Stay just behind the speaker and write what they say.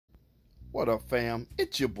What up, fam?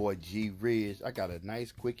 It's your boy G Ridge. I got a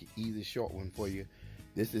nice, quick, easy, short one for you.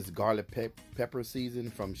 This is garlic pepper season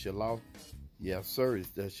from Shalal. Yes, sir. It's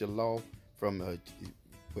the Shalal from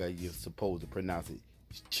where you're supposed to pronounce it.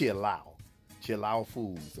 Chilao. Chilao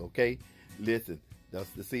Foods. Okay. Listen,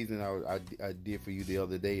 that's the season I did for you the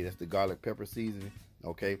other day. That's the garlic pepper seasoning.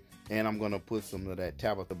 Okay, and I'm gonna put some of that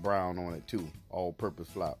Tabitha Brown on it too. All-purpose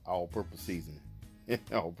flour, all-purpose seasoning.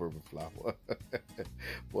 All-purpose flour.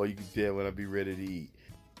 Boy, you can tell when I be ready to eat.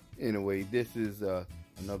 Anyway, this is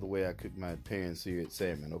another way I cook my pan-seared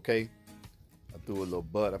salmon. Okay, I threw a little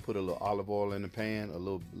butter. I put a little olive oil in the pan, a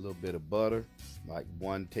little bit of butter, like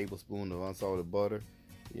 1 tablespoon of unsalted butter.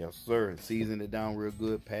 Yes, sir. Season it down real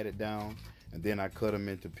good, pat it down, and then I cut them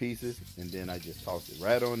into pieces, and then I just toss it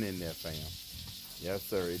right on in there, fam. Yes,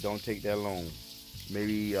 sir. It don't take that long.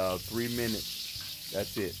 Maybe 3 minutes.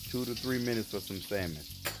 That's it. 2 to 3 minutes for some salmon.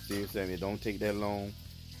 Seared salmon. It don't take that long.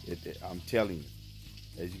 I'm telling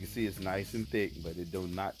you. As you can see, it's nice and thick, but it do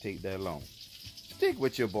not take that long. Stick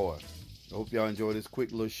with your boy. I hope y'all enjoy this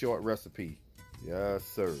quick little short recipe. Yes,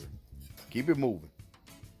 sir. Keep it moving.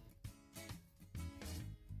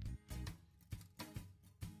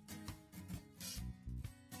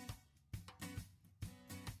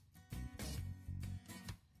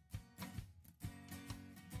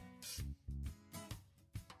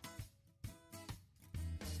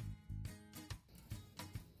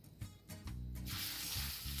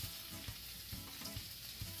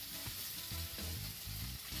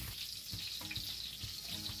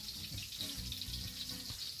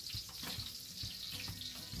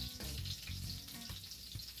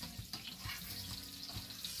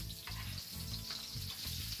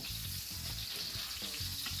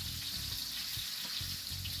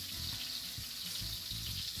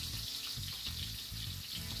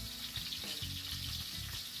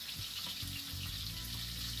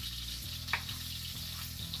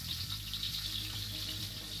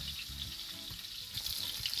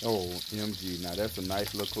 Oh, MG. Now that's a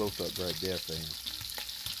nice little close-up right there, fam.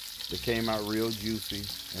 It came out real juicy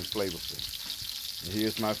and flavorful. And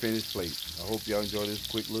here's my finished plate. I hope y'all enjoy this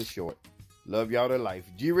quick little short. Love y'all to life.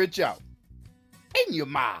 G Rich out. In your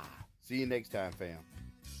mind. See you next time, fam.